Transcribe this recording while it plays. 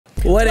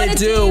What it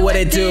do?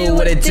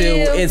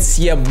 It's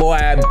your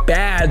boy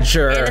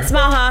Badger. And it's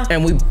Maha.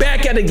 And we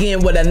back at it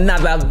again with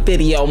another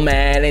video,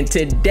 man. And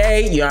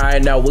today, you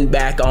already know we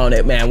back on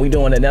it, man. We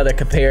doing another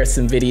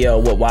comparison video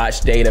with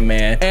watch data,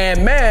 man.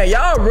 And man,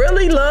 y'all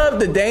really love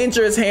the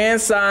dangerous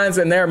hand signs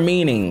and their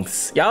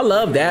meanings. Y'all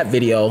love that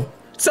video.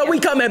 So we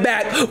coming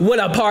back with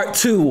a part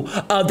 2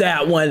 of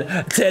that one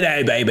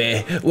today,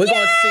 baby.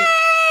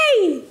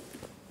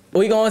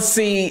 We're gonna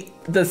see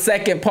the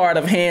second part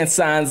of hand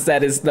signs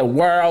that is the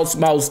world's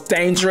most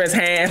dangerous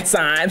hand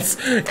signs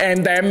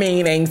and their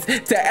meanings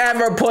to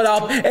ever put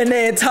up in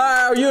the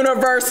entire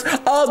universe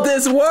of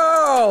this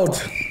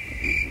world.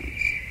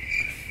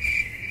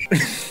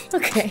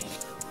 Okay.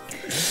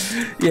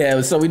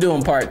 Yeah, so we're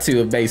doing part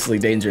 2 of basically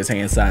dangerous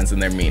hand signs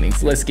and their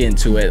meanings. Let's get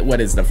into it.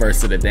 What is the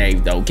verse of the day,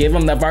 though? Give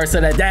them the verse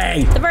of the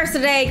day. The verse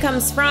of the day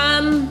comes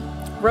from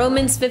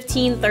Romans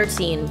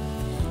 15:13.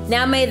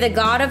 Now may the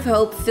God of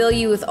hope fill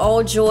you with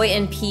all joy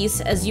and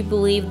peace as you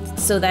believe,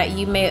 so that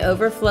you may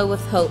overflow with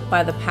hope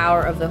by the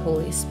power of the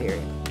Holy Spirit.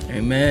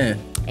 Amen.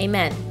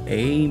 Amen.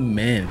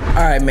 Amen.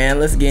 All right,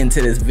 man, let's get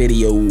into this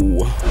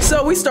video.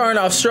 So we starting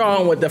off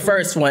strong with the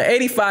first one.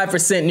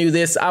 85% knew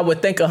this. I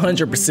would think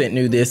 100%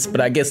 knew this, but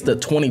I guess the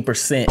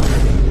 20%.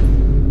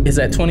 Is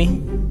that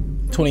 20?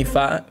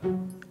 25?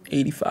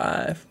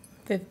 85?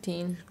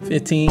 15.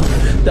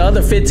 The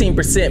other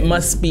 15%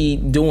 must be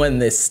doing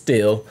this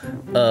still,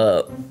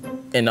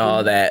 and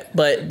all that.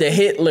 But the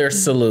Hitler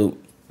salute.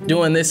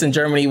 Doing this in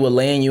Germany will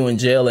land you in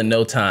jail in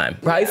no time.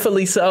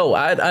 Rightfully so.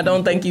 I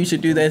don't think you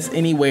should do this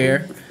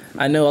anywhere.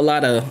 I know a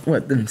lot of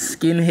them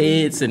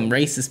skinheads and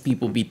racist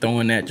people be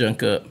throwing that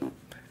junk up.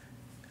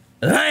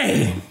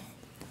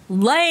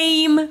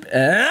 Lame.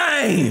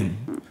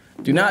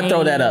 Do not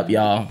throw that up,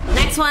 y'all.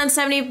 Next one,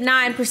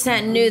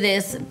 79% knew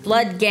this.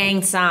 Blood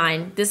gang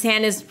sign. This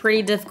hand is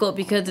pretty difficult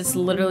because it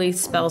literally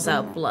spells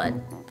out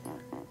blood.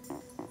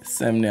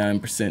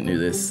 79% knew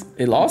this.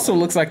 It also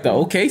looks like the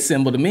OK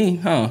symbol to me,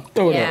 huh?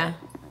 Throw it up.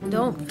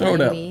 Don't throw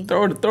it up. me.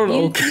 Throw the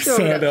OK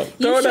sign up.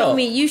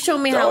 You show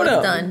me how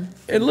it's done.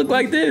 It looked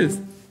like this.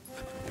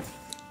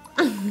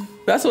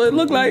 That's what it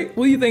looked like.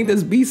 What do you think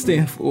this B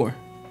stand for?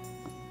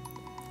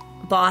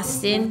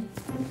 Boston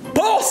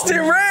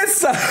Red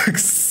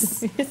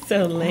Sox. It's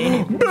so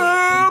lame.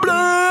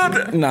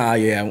 Blood. Nah,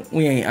 yeah,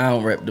 I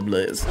don't rep the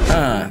Bloods.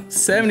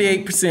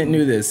 78%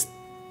 knew this.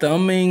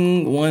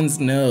 Thumbing one's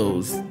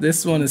nose.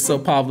 This one is so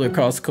popular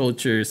across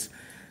cultures.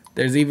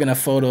 There's even a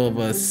photo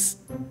of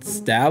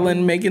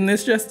Stalin making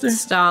this gesture.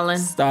 Stalin,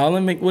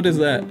 what is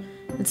that?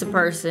 It's a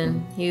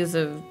person. He was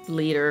a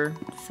leader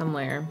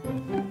somewhere.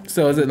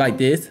 So is it like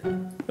this?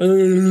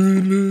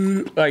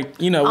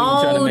 Like, you know,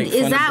 oh, trying to make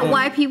fun is that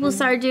why people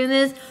started doing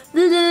this?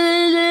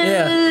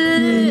 Yeah.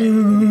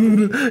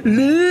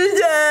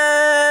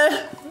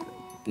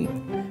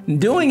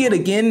 Doing it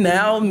again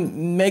now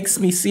makes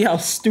me see how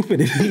stupid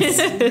it is.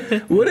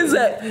 What is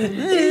that?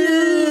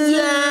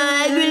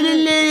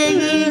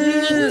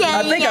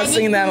 I think I've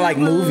seen that in like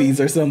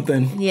movies or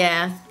something.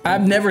 Yeah.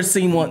 I've never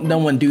seen no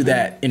one do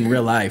that in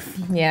real life.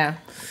 Yeah.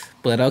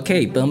 But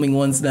okay, thumbing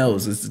one's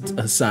nose is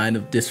a sign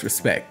of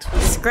disrespect.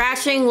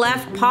 Scratching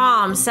left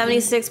palm.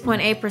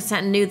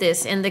 76.8% knew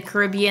this. In the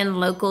Caribbean,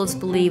 locals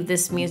believe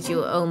this means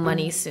you owe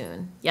money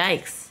soon.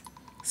 Yikes.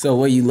 So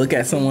what, you look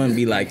at someone and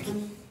be like,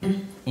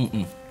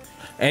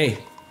 hey,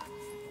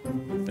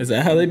 is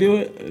that how they do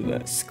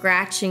it?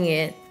 Scratching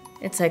it.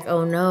 It's like,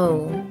 oh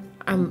no,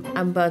 I'm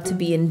about to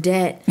be in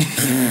debt.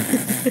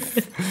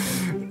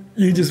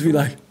 You just be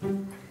like,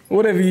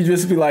 whatever, you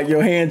just be like,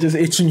 your hand just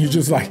itching, you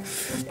just like,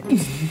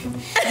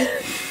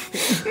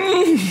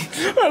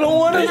 I don't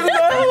want to know.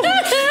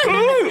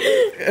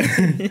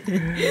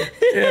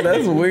 Yeah,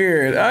 that's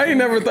weird. I ain't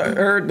never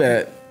heard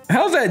that.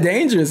 How's that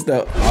dangerous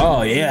though?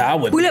 Oh yeah, I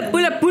would. Pull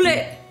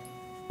it.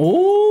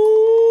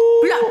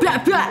 Ooh. Blah, blah,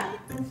 blah.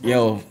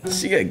 Yo,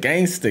 she a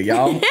gangster,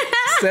 y'all.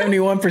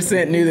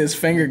 71% knew this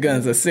finger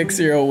guns. A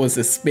 6-year-old was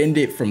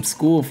suspended from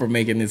school for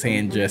making his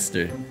hand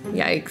gesture.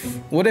 Yikes.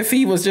 What if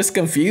he was just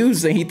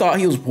confused and he thought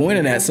he was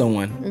pointing at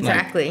someone?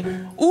 Exactly.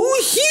 Like,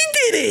 ooh, he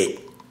did it.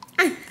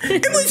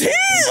 It was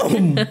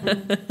him. Get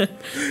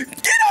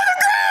on the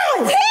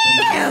ground. Him.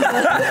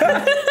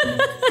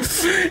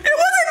 It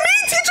wasn't me,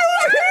 teacher. It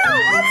was him.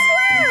 I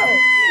swear.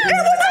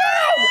 It was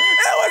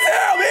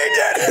him. He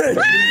did it.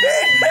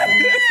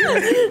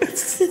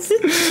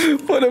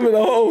 Put him in a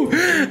hole.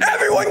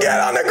 Everyone get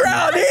on the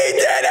ground. He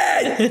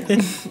did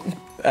it.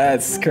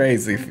 That's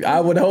crazy.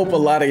 I would hope a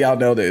lot of y'all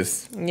know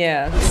this.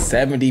 Yeah.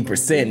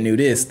 70% knew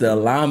this. The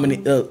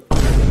Illuminati.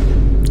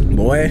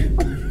 Boy.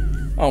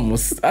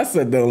 I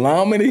said the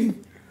Illuminati.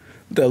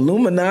 The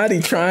Illuminati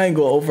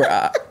triangle over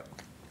eye.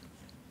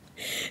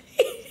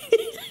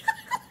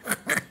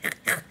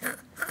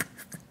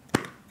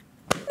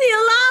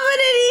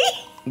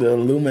 The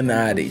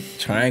Illuminati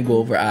triangle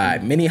over eye.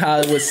 Many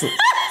Hollywood. It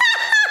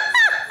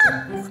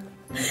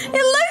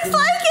looks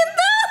like it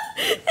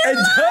though. It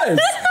does.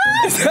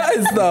 It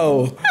does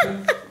though.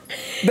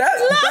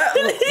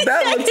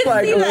 That looks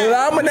like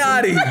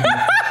Illuminati.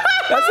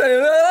 That's a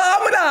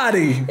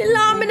Illuminati.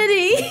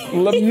 Illuminati.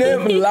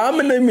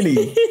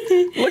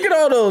 Look at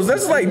all those.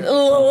 That's like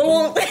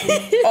all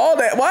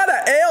that. Why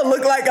the L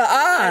look like an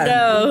I?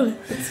 No.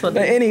 But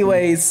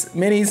anyways,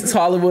 many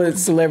Hollywood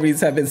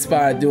celebrities have been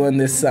spotted doing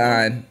this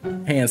sign,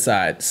 hand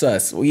side,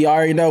 sus. We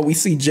already know. We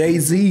see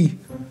Jay-Z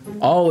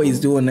always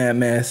doing that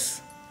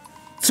mess.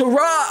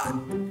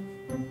 Tara.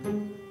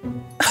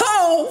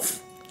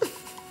 Hove.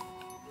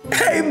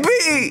 Hey,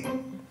 B.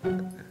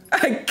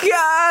 I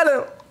got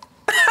him.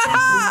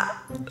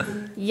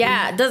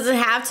 Yeah, does it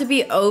have to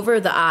be over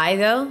the eye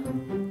though?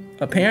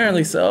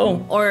 Apparently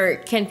so. Or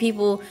can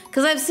people,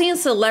 because I've seen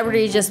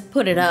celebrities just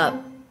put it up,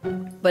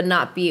 but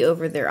not be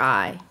over their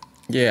eye.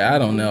 Yeah, I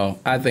don't know.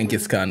 I think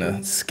it's kind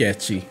of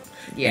sketchy.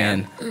 Yeah.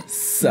 And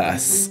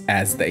sus,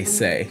 as they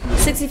say.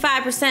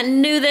 65%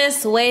 knew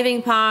this,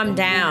 waving palm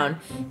down.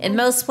 In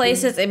most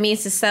places, it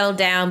means to settle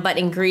down, but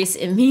in Greece,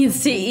 it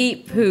means to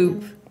eat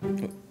poop.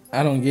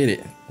 I don't get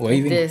it.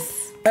 Waving?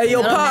 This. Hey,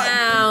 yo, Settle Pop.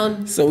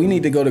 down. So we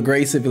need to go to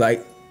Grace and be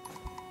like...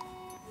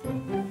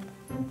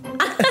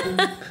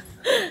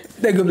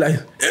 They could be like,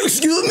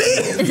 excuse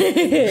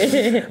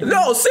me?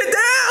 No, sit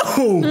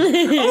down.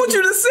 I want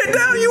you to sit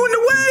down. You in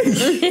the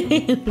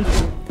way.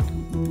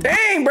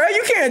 Dang, bro,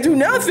 you can't do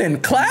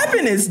nothing.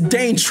 Clapping is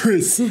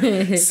dangerous.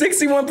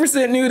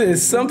 61% knew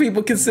this. Some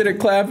people consider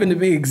clapping to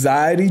be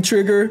anxiety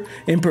trigger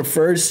and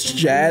prefers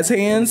jazz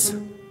hands.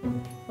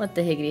 What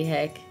the higgity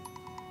heck?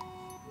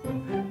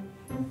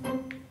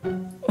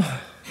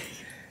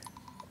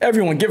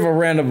 Everyone give a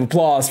round of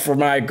applause for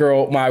my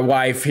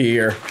wife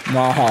here,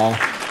 Maha.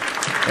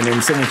 And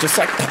then someone's just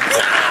like,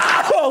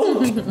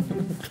 no!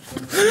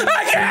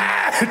 I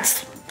can't!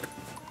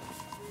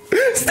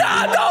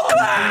 Stop, don't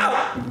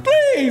clap!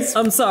 Please!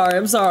 I'm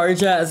sorry,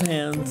 jazz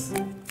hands.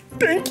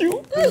 Thank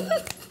you.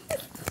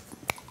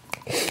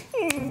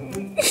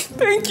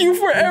 Thank you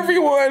for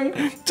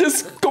everyone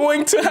just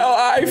going to how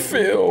I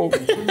feel.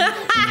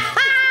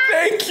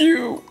 Thank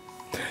you.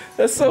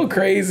 That's so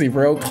crazy,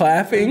 bro.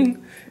 Clapping.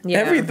 Yeah.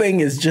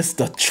 Everything is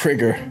just a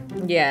trigger.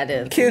 Yeah, it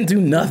is. Can't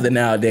do nothing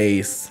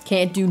nowadays.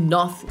 Can't do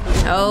nothing.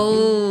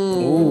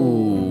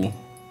 Oh. Ooh.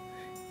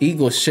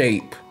 Eagle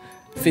shape.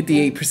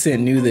 58%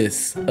 knew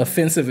this.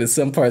 Offensive in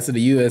some parts of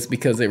the U.S.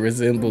 because it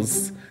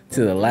resembles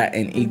to the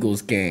Latin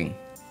Eagles gang.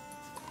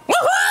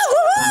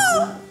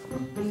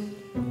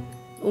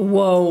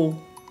 Whoa.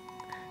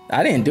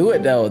 I didn't do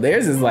it though.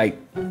 Theirs is like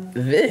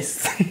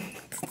this.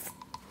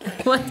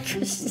 What?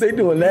 They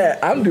doing that.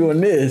 I'm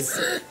doing this.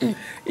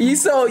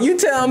 So you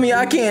tell me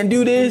I can't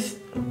do this?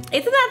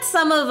 Isn't that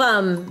some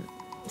of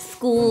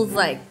schools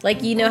like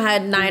you know how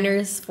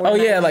Niners? 49ers oh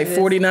yeah, like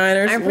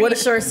 49ers. I'm pretty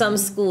sure some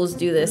schools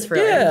do this for.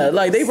 Yeah,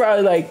 like they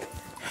probably like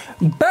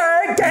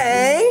bird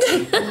gang.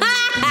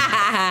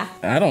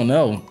 I don't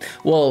know.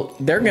 Well,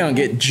 they're gonna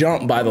get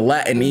jumped by the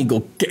Latin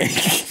Eagle gang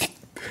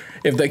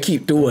if they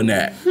keep doing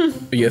that.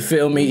 You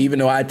feel me? Even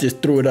though I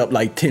just threw it up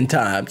like 10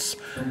 times.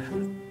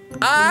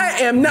 I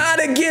am not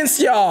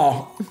against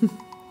y'all.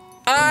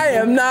 I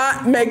am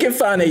not making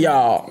fun of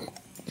y'all.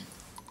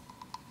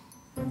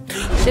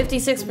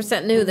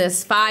 56% knew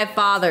this. 5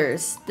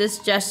 fathers. This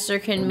gesture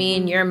can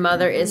mean your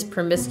mother is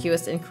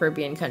promiscuous in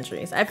Caribbean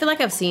countries. I feel like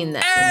I've seen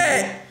that.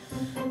 Hey!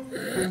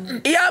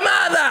 Your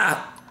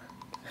mother!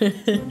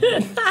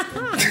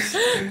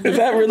 Is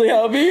that really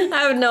how it be?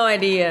 I have no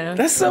idea.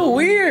 That's so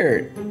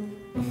weird.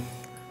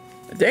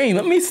 Dang,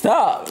 let me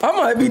stop. I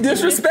might be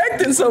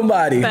disrespecting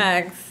somebody.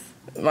 Facts.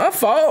 My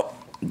fault.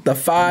 The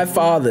 5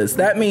 fathers.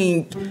 That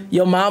means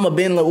your mama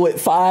been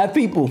with 5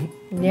 people.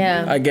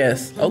 Yeah. I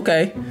guess.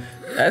 Okay.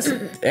 That's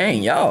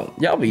dang,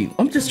 y'all be.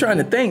 I'm just trying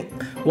to think.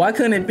 Why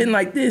couldn't it been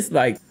like this?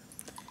 Like,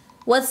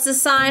 what's the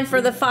sign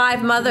for the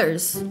 5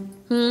 mothers?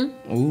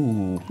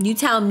 Ooh. You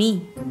tell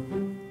me.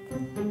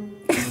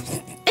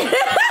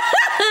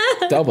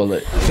 Double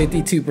it.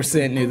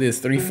 52% knew this.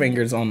 3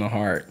 fingers on the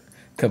heart.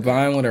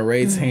 Combined with a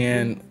raised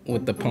hand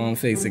with the palm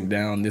facing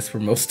down. This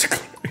promotes the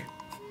clan.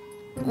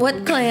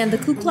 What clan? The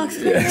Ku Klux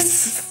Klan?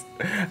 Yes.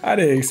 I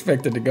didn't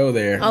expect it to go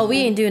there. Oh, we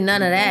ain't doing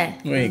none of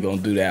that. We ain't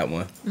gonna do that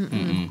one.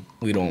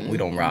 We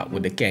don't rock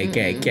with the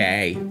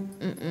KKK.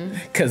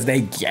 Cause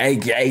they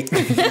gay.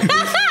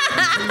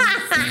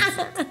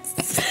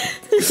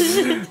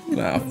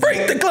 Nah,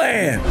 freak the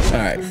Klan. All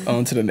right,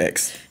 on to the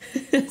next.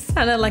 It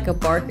sounded like a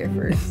bark at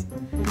first.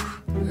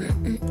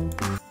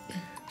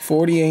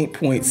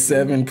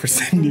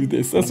 48.7% knew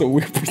this. That's a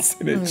weird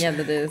percentage. Yeah,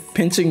 that is.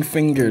 Pinching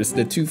fingers.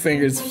 The 2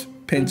 fingers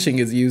pinching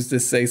is used to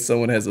say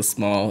someone has a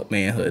small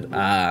manhood.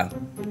 Ah.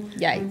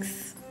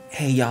 Yikes.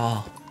 Hey,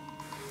 y'all.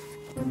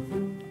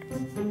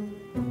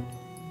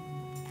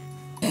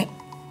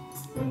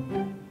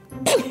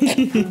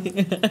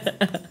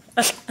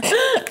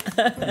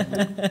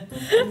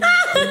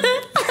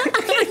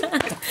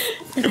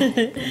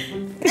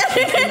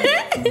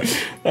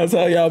 That's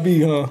how y'all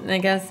be, huh? I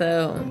guess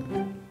so.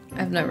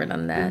 I've never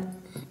done that.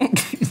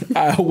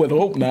 I would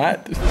hope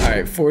not. All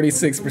right,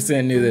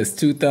 46% knew this.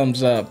 2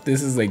 thumbs up.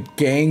 This is a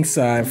gang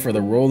sign for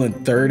the Rolling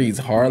 30s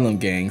Harlem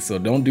gang, so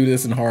don't do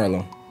this in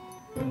Harlem.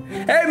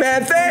 Hey,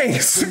 man,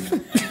 thanks.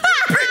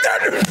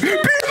 Big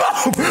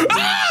What do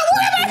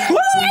I do?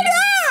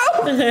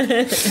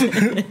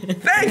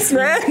 Thanks,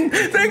 man.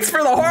 Thanks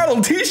for the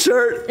Harlem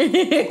t-shirt.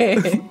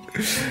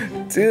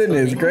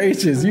 Goodness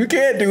gracious. You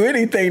can't do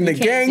anything. The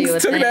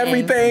gangs took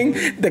everything.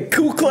 The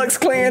Ku Klux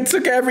Klan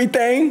took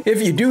everything.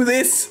 If you do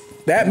this,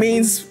 that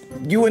means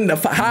you in the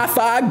high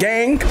five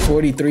gang.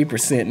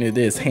 43% knew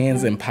this.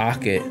 Hands in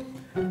pocket.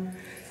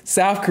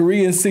 South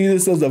Koreans see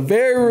this as a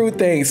very rude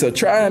thing, so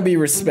try and be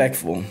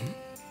respectful.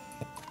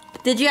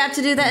 Did you have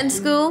to do that in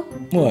school?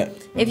 What?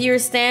 If you were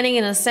standing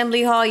in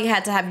assembly hall, you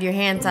had to have your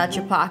hands out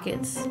your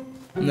pockets.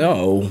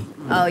 No.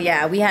 Oh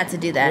yeah, we had to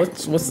do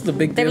that. What's the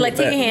big deal? They were like,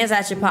 take your hands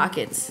out your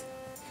pockets.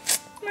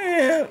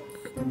 Man,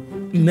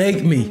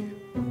 make me.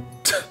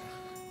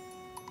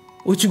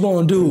 What you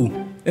gonna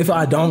do if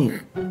I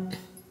don't?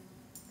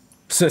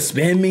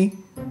 Suspend me?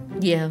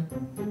 Yeah.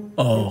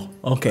 Oh,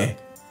 okay.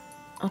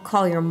 I'll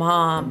call your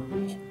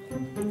mom.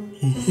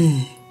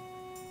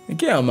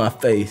 Get out of my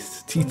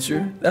face,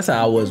 teacher. That's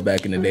how I was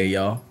back in the day,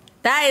 y'all.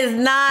 That is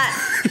not...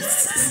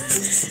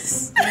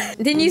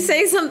 Didn't you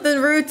say something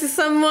rude to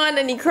someone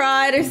and he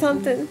cried or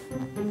something?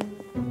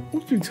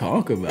 What you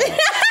talking about?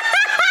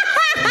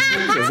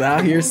 Just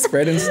out here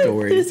spreading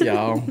stories,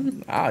 y'all.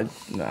 I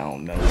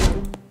don't know.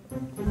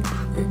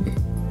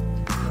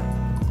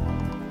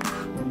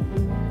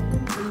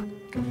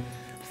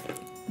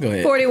 Go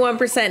ahead.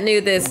 41%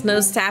 knew this.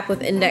 Nose tap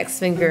with index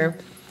finger.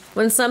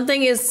 When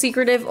something is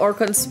secretive or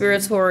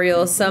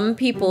conspiratorial, some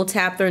people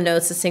tap their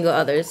nose to single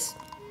others.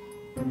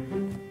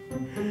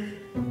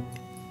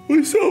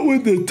 What's up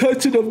with the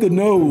touching of the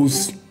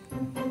nose?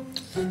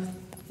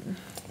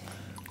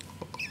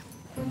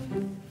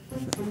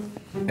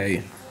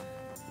 Hey,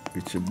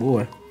 it's your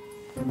boy.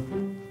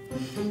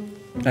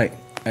 Hey.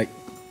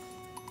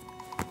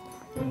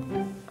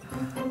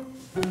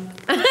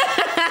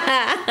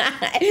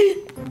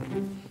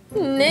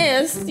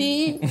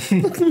 Nasty.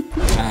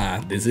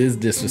 This is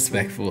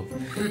disrespectful.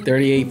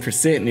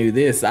 38% knew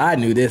this. I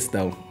knew this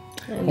though.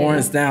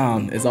 Horns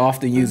down is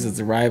often used as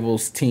the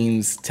rivals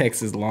team's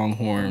Texas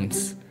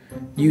Longhorns.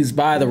 Used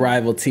by the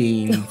rival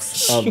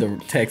teams of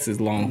the Texas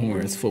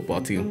Longhorns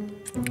football team.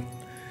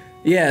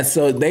 Yeah,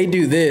 so they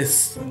do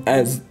this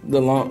as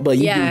but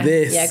you do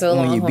this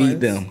when you beat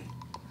them.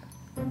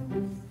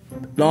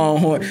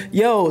 Longhorn.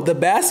 Yo, the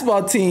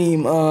basketball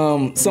team,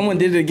 someone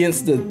did it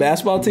against the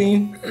basketball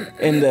team,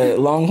 and the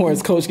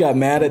Longhorns coach got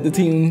mad at the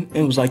team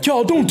and was like,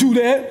 y'all don't do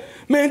that.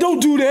 Man, don't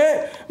do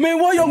that. Man,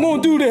 why y'all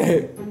gonna do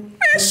that?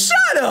 Man,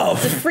 shut up.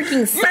 The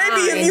freaking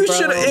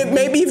sign,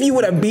 maybe if you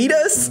would have beat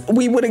us,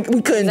 we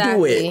couldn't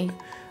do it.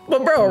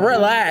 But bro,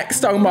 relax.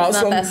 Talking about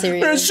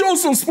man, show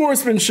some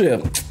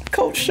sportsmanship.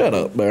 Coach, shut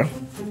up, bro.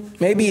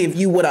 Maybe if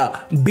you would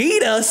have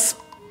beat us,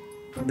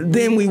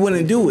 then we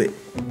wouldn't do it.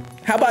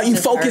 How about you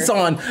focus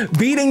on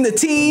beating the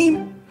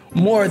team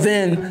more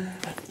than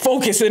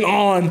focusing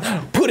on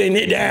putting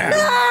it down?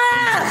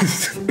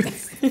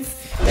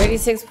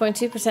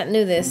 36.2%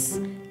 knew this.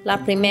 La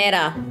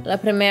Primera. La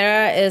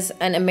Primera is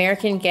an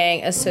American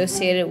gang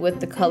associated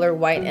with the color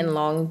white and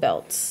long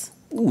belts.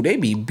 Ooh, they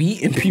be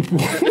beating people.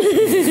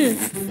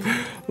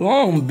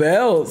 Long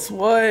belts?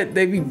 What?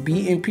 They be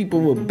beating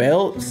people with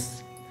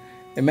belts?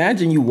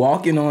 Imagine you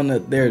walking on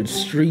their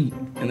street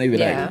and they be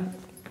like,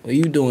 what are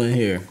you doing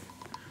here?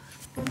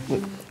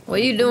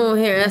 What you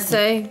doing here,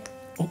 S.A.?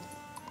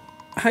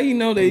 How you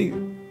know they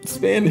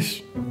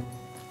Spanish?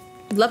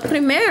 La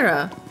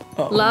Primera.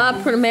 La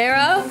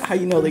Primera? How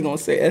you know they gonna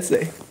say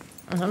S.A.?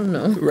 I don't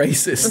know.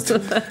 Racist.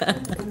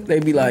 They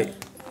be like,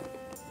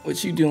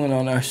 what you doing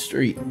on our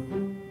street?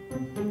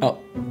 Oh,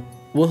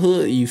 what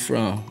hood are you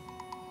from?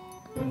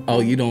 Oh,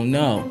 you don't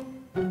know?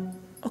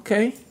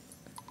 Okay.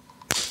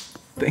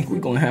 Think we're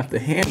gonna have to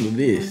handle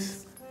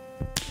this.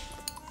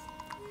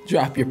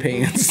 Drop your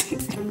pants.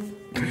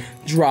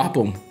 Drop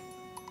them.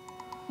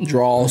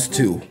 Draws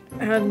too.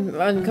 I'm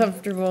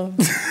uncomfortable.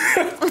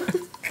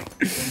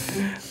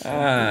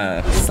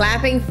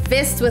 Slapping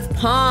fist with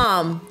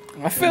palm.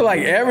 I feel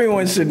like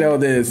everyone should know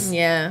this.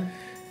 Yeah.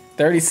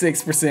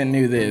 36%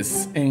 knew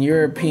this. In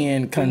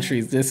European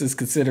countries, this is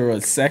considered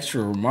a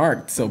sexual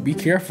remark, so be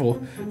careful.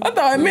 I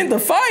thought I meant to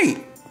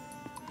fight.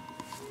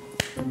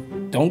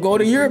 Don't go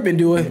to Europe and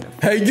do it.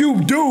 Hey,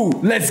 you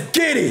dude, let's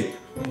get it.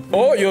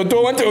 Oh, you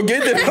don't want to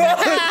get it.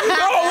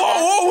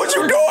 Whoa, what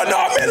you doing? No,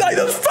 I meant like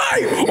let's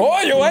fight.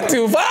 Oh, you want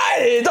to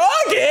fight?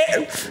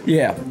 Okay.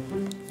 Yeah,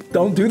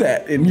 don't do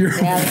that in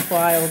Europe. Yeah, that's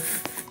wild.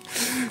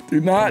 Do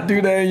not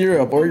do that in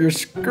Europe or you're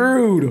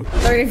screwed.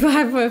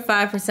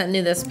 35.5%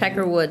 knew this.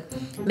 Peckerwood.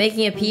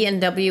 Making a P and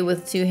W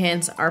with two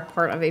hands are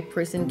part of a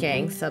prison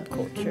gang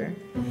subculture.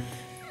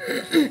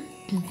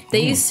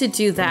 They used to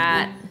do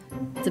that,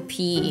 the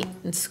P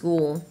in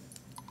school.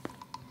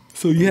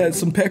 So you had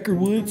some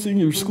Peckerwoods in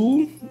your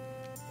school?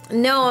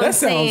 No, that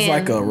sounds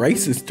like a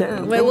racist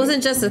term. It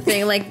wasn't just a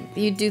thing. Like,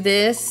 you do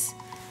this.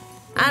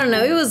 I don't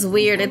know. It was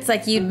weird. It's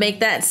like you'd make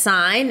that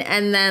sign,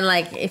 and then,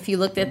 like, if you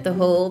looked at the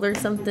hole or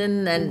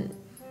something, then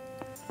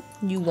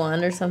you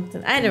won or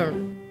something. I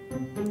don't...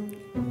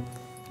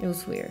 It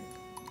was weird.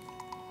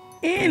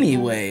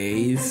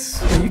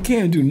 Anyways, you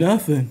can't do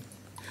nothing.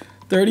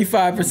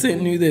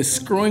 35% knew this.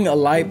 Screwing a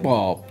light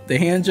bulb. The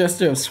hand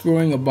gesture of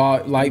screwing a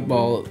light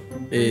bulb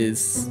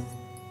is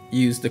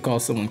used to call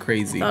someone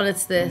crazy. Thought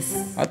it's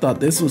this. I thought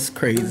this was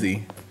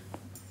crazy.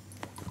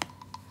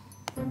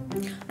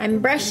 I'm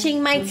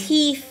brushing my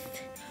teeth.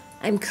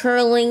 I'm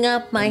curling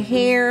up my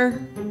hair.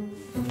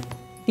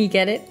 You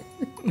get it?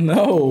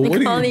 No.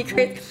 What Call are me you?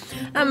 crazy.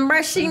 I'm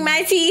brushing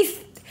my teeth.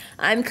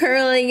 I'm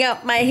curling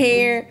up my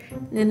hair.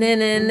 And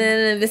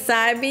then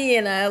beside me,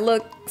 and I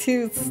look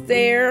to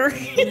stare.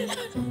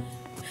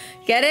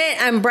 Get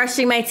it? I'm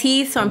brushing my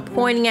teeth, so I'm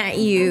pointing at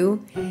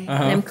you. And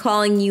I'm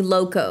calling you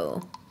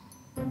loco.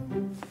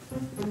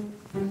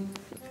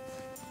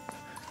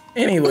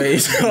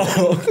 Anyways,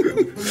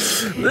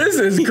 this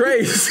is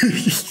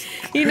crazy.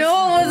 You know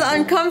what was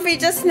uncomfy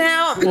just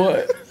now?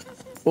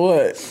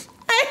 What?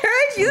 I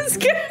heard you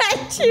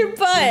scratch your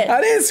butt.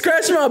 I didn't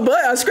scratch my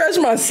butt. I scratched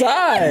my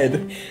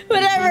side.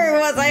 Whatever it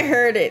was, I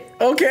heard it.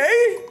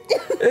 Okay?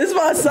 It's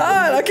my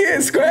side. I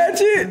can't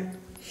scratch it.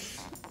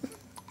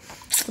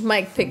 The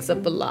mic picks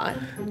up a lot.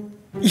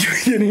 You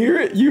can hear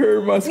it? You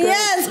heard my scratch?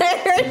 Yes, I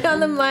heard it on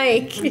the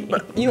mic.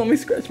 You want me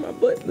to scratch my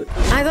butt?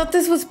 I thought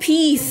this was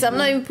peace. I'm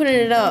not even putting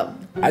it up.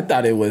 I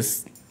thought it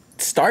was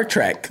Star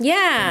Trek.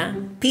 Yeah.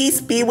 Peace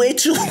be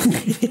with you.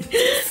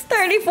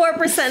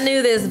 34%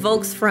 knew this,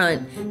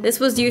 Volksfront. This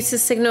was used to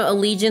signal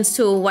allegiance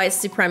to a white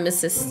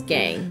supremacist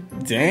gang.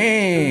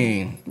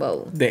 Dang.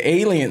 Whoa. The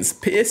aliens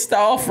pissed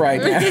off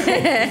right now.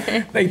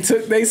 They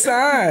took their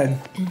sign.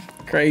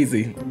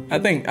 Crazy. I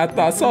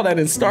saw that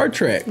in Star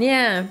Trek.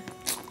 Yeah.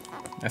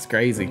 That's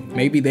crazy.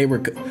 Maybe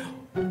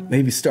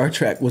Star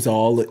Trek was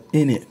all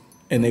in it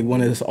and they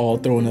wanted us all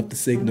throwing up the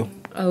signal.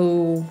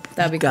 Oh,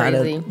 that'd be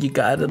crazy. You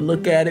gotta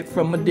look at it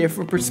from a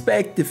different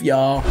perspective,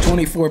 y'all.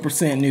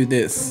 24% knew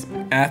this.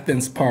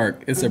 Athens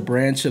Park is a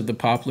branch of the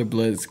Poplar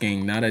Bloods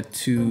gang, not a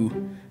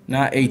too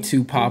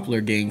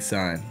popular gang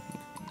sign.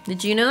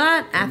 Did you know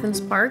that?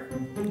 Athens Park?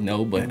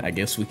 No, but I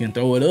guess we can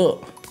throw it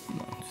up.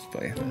 No, I'm just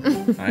playing.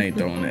 I ain't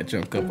throwing that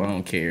junk up. I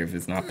don't care if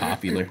it's not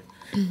popular.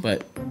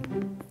 But,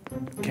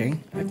 okay,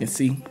 I can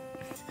see.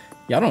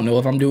 Y'all don't know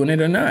if I'm doing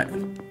it or not.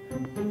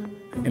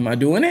 Am I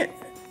doing it?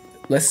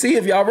 Let's see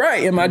if y'all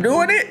right. Am I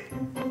doing it?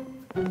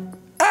 I'm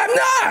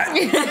not.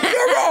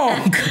 You're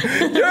wrong.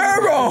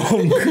 You're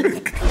wrong.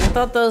 I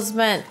thought those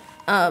meant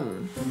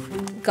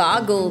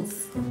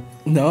goggles.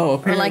 No, Or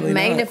apparently like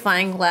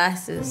magnifying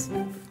glasses.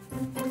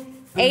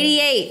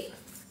 88.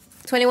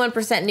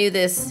 21% knew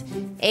this.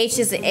 H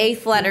is the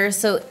 8th letter,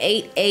 so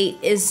 88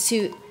 is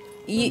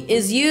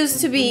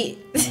used to be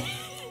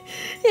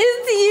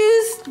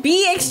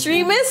be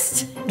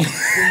extremist. Yo,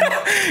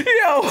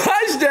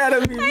 watch that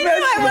and be messing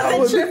I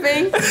wasn't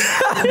tripping.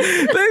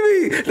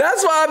 Maybe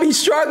that's why I be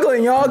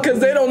struggling, y'all, because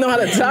they don't know how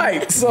to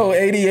type. So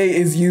 88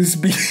 is used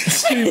to be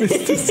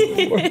extremist to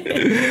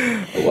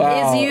support.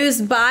 Wow. Is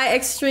used by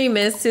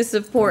extremists to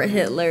support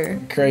Hitler.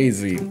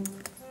 Crazy.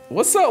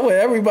 What's up with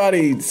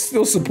everybody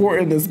still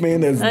supporting this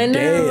man that's I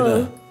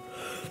know. dead?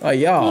 Like,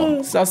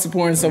 y'all, stop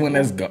supporting someone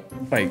that's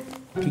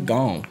he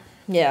gone.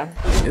 Yeah.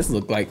 This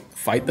looked like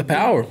fight the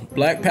power,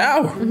 black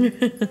power.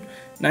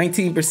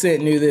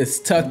 19% knew this.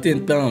 Tucked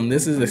in thumb.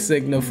 This is a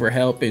signal for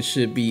help and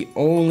should be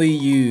only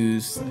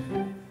used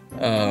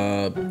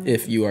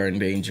if you are in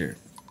danger.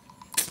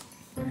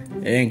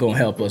 It ain't gonna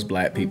help us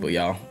black people,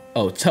 y'all.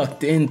 Oh,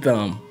 tucked in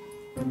thumb.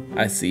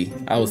 I see.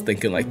 I was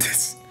thinking like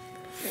this.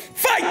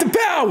 Fight the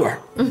power.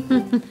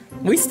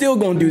 We still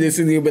gonna do this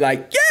and they'll be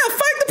like, yeah,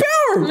 fight the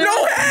power.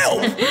 No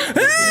help.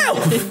 Help.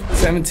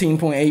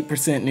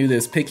 17.8% knew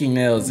this. Picking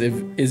nails.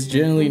 It's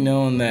generally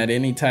known that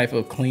any type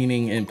of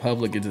cleaning in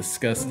public is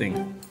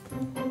disgusting.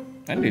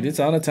 I do this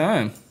all the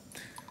time.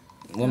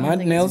 When my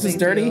nails is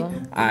dirty,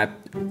 I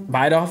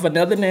bite off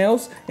another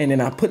nails and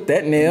then I put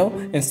that nail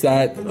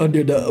inside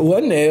under the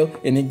one nail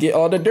and then get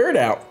all the dirt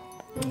out.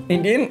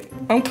 And then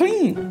I'm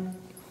clean.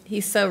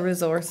 He's so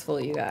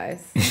resourceful, you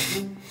guys.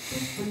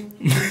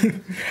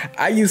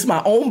 I use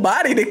my own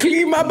body to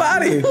clean my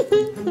body.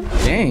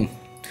 Dang.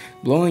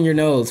 Blowing your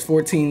nose,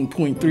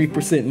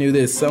 14.3% knew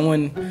this.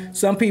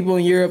 Some people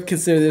in Europe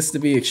consider this to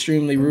be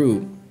extremely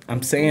rude.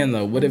 I'm saying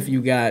though, what if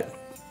you got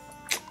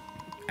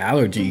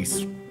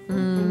allergies?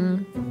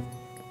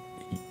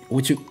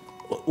 What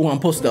I'm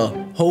supposed to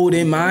hold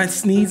in my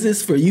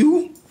sneezes for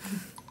you?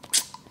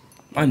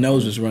 My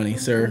nose is runny,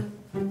 sir.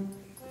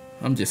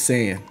 I'm just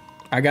saying.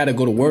 I gotta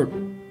go to work.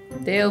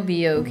 They'll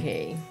be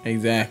okay.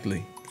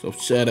 Exactly. So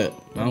shut up.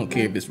 I don't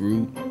care if it's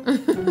rude.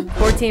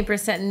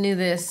 14% knew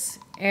this.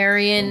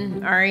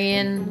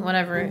 Aryan,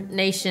 whatever,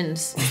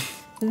 nations.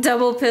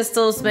 Double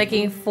pistols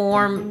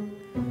forming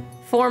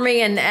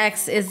an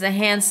X is the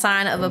hand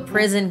sign of a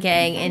prison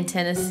gang in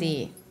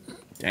Tennessee.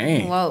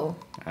 Dang. Whoa.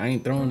 I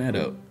ain't throwing that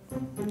up.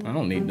 I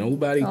don't need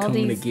nobody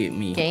coming to get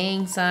me.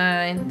 Gang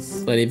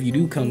signs. But if you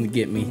do come to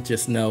get me,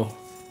 just know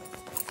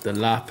the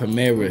La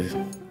Primera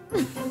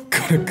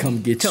gonna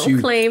come get you.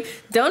 Don't claim.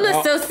 Don't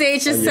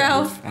associate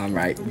yourself. Yeah, I'm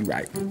right. You're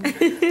right.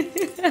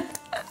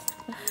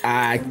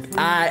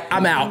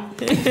 I'm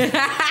out.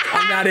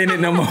 I'm not in it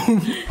no more.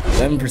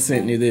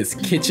 11% knew this.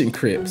 Kitchen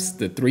crips,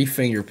 the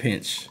 3-finger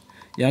pinch.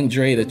 Young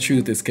Dre, the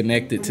truth is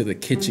connected to the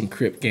kitchen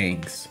Crip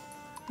gangs.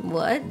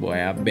 What?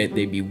 Boy, I bet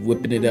they be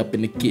whipping it up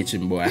in the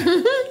kitchen, boy.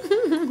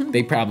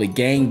 They probably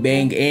gang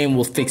bang and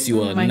will fix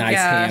you a nice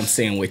ham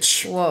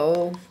sandwich.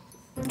 Whoa.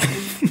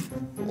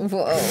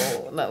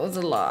 Whoa, that was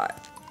a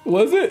lot.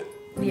 Was it?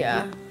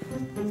 Yeah.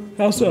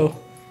 How so?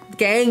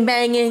 Gang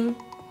banging.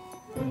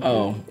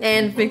 Oh.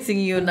 And fixing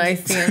you a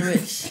nice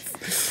sandwich.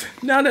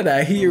 Now that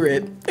I hear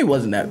it, it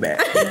wasn't that bad.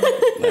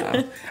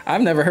 Nah,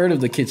 I've never heard of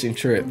the kitchen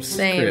trips.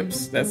 Same.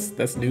 Crips.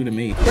 That's new to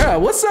me. Bro,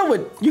 what's up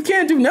with, you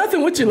can't do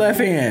nothing with your left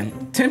hand.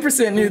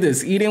 10% knew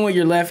this, eating with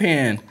your left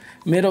hand.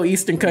 Middle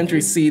Eastern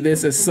countries see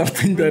this as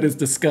something that is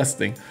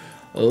disgusting.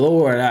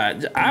 Lord,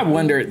 I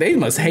wonder, they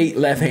must hate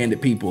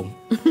left-handed people.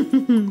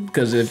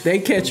 Because if they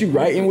catch you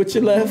writing with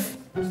your left,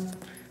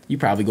 you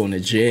probably going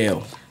to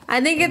jail. I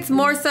think it's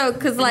more so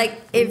because,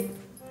 like, if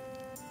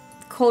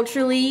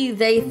culturally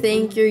they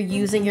think you're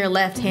using your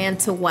left hand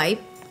to wipe,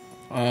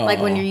 like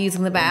when you're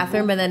using the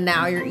bathroom, and then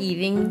now you're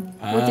eating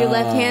with your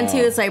left hand too,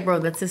 it's like, bro,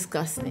 that's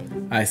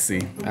disgusting. I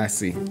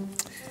see.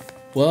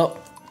 Well,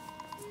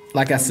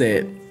 like I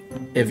said,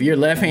 if you're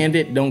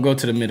left-handed, don't go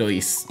to the Middle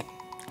East,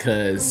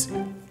 because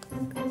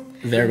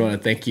they're going to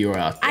think you are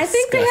a I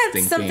think they had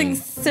disgusting something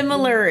thing.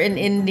 similar in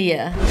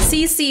India.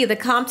 CC, the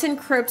Compton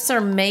Crips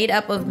are made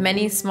up of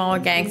many smaller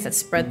gangs that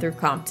spread through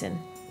Compton.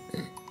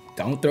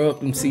 Don't throw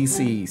up them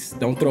CCs.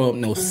 Don't throw up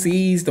no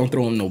C's. Don't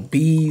throw up no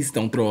B's.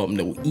 Don't throw up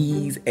no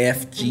E's,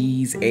 F,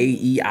 G's, A,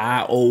 E,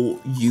 I,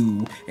 O,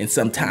 U, and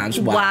sometimes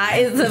Y. Y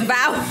is a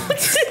vowel.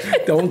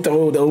 Don't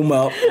throw them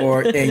up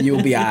and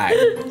you'll be all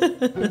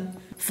right.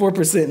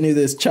 4% knew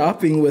this,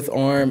 chopping with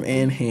arm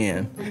and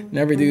hand.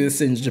 Never do this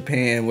in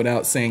Japan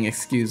without saying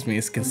excuse me.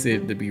 It's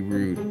considered to be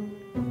rude.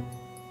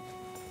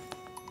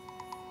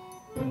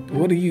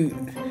 What do you...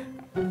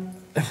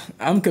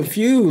 I'm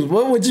confused.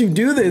 What would you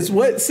do this?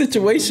 What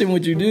situation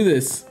would you do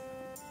this?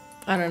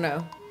 I don't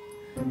know.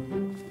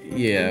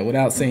 Yeah,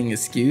 without saying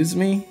excuse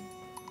me?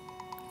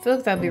 I feel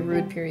like that'd be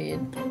rude, period.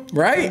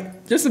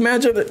 Right? Just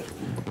imagine that.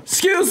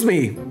 Excuse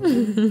me.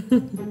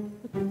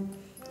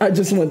 I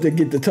just want to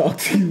get to talk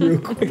to you real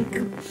quick.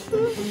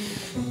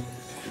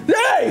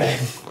 Hey!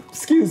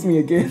 Excuse me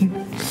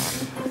again.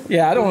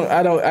 Yeah,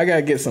 I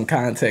gotta get some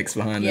context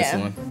behind this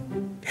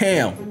one.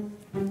 Ham,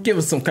 give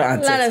us some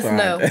context. Let us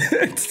know.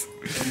 It.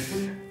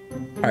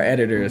 Our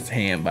editor is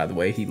Ham, by the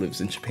way. He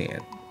lives in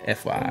Japan.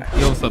 FYI.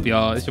 Yo, what's up,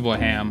 y'all? It's your boy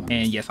Ham,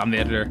 and yes, I'm the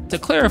editor. To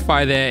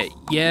clarify that,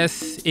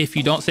 yes, if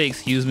you don't say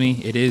excuse me,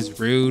 it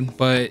is rude,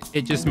 but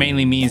it just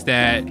mainly means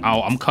that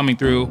I'm coming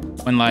through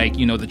when, like,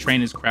 you know, the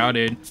train is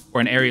crowded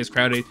or an area is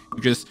crowded.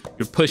 You're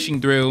pushing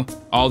through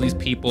all these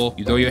people.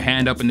 You throw your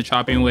hand up in the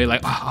chopping way,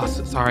 like,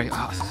 sorry,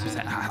 come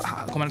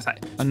on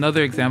inside.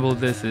 Another example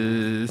of this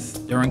is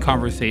during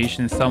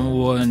conversation,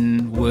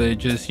 someone would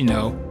just, you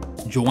know,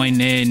 join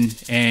in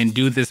and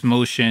do this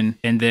motion,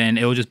 and then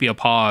it will just be a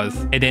pause,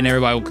 and then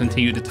everybody will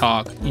continue to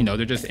talk. You know,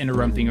 they're just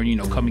interrupting or, you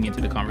know, coming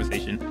into the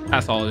conversation.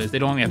 That's all it is. They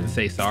don't even have to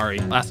say sorry.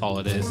 That's all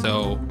it is.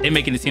 So they're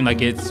making it seem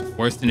like it's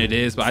worse than it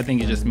is, but I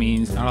think it just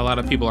means not a lot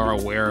of people are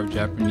aware of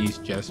Japanese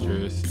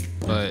gestures,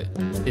 but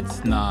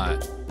it's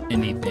not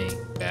anything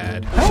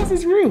bad. How is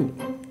this rude?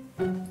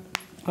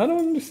 I don't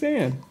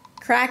understand.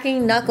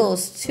 Cracking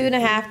knuckles,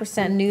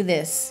 2.5% knew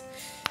this.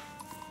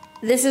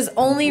 This is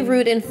only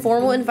rude in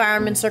formal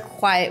environments or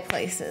quiet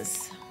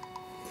places.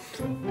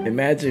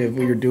 Imagine if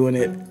we were doing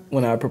it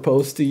when I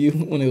proposed to you,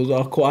 when it was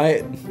all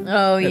quiet.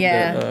 Oh,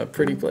 yeah. At the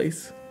pretty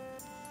place.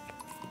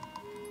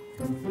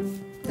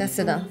 That's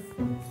enough.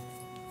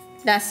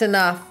 That's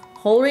enough.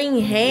 Holding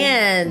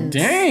hands.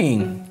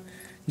 Dang.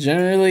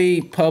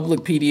 Generally, public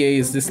PDA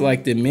is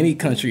disliked in many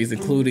countries,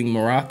 including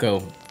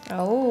Morocco.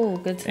 Oh,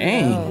 good to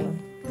Dang. know.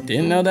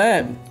 Didn't know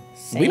that.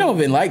 Same. We don't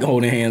even like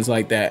holding hands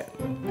like that.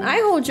 I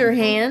hold your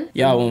hand.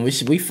 Y'all, when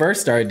we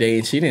first started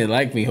dating, she didn't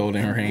like me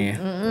holding her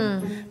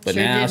hand. But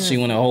Sure now didn't. she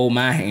want to hold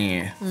my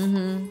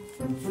hand.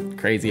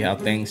 Crazy how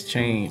things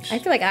change. I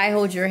feel like I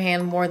hold your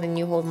hand more than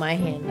you hold my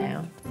hand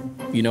now.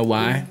 You know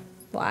why?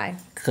 Why?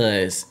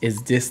 Because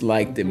it's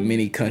disliked in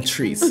many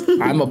countries.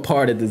 I'm a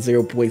part of the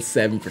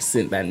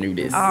 0.7% that knew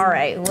this. All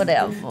right,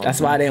 whatever.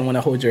 That's why I didn't want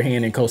to hold your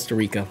hand in Costa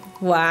Rica.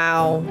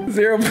 Wow.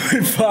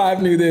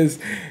 0.5 knew this.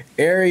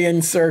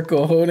 Aryan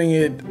circle,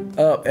 holding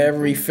up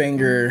every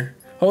finger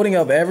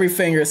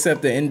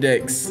except the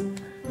index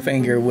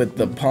finger with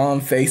the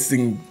palm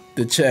facing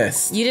the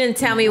chest. You didn't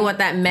tell me what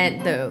that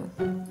meant, though.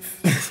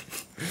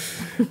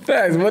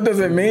 Facts, what does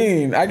it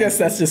mean? I guess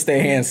that's just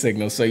their hand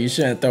signal, so you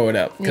shouldn't throw it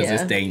up because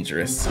it's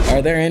dangerous.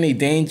 Are there any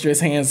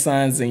dangerous hand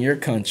signs in your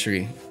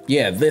country?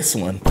 Yeah, this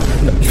one.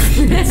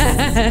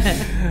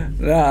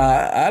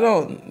 Nah, I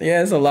don't.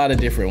 Yeah, it's a lot of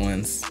different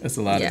ones. It's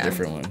a lot of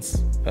different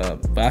ones.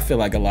 But I feel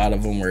like a lot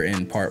of them were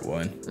in part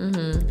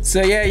 1.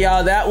 So yeah,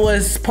 y'all, that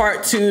was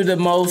part 2, the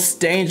most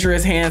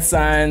dangerous hand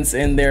signs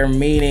and their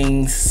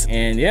meanings.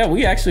 And yeah,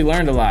 we actually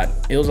learned a lot.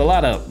 It was a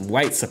lot of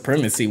white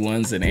supremacy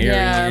ones and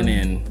Aryan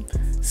and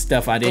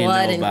stuff I didn't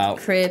know about.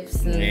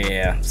 Crips. And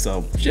yeah,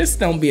 so just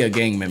don't be a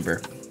gang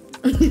member,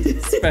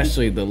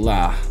 especially the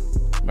law.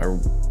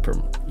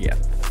 Yeah.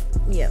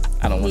 Yeah.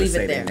 I don't want to Leave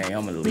say it their there. name.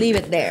 I'm gonna Leave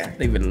it there.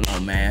 Leave it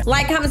alone, man.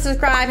 Like, comment,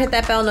 subscribe, hit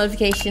that bell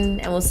notification,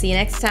 and we'll see you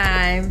next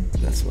time.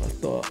 That's what I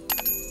thought.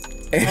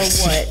 Or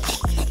what?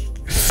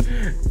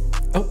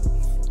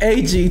 Oh,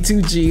 AG,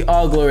 2G,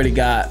 all glory to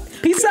God.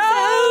 Peace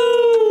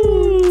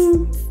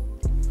out.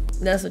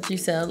 That's what you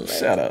sound like.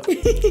 Shut up.